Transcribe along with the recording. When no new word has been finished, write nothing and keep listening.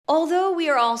Although we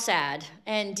are all sad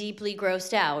and deeply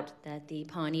grossed out that the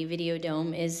Pawnee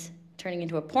Videodome is turning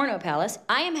into a porno palace,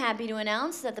 I am happy to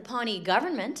announce that the Pawnee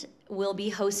government will be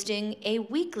hosting a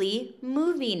weekly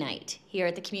movie night here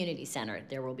at the community center.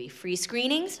 There will be free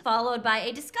screenings, followed by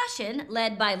a discussion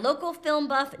led by local film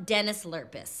buff Dennis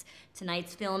Lurpus.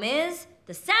 Tonight's film is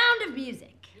The Sound of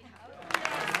Music.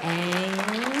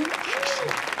 And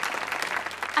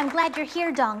I'm glad you're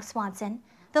here, Dong Swanson.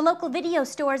 The local video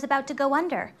store is about to go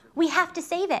under. We have to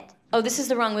save it. Oh, this is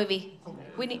the wrong movie.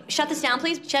 Shut this down,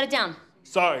 please. Shut it down.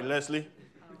 Sorry, Leslie.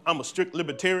 I'm a strict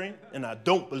libertarian, and I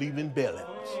don't believe in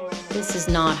bailouts. This is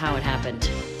not how it happened.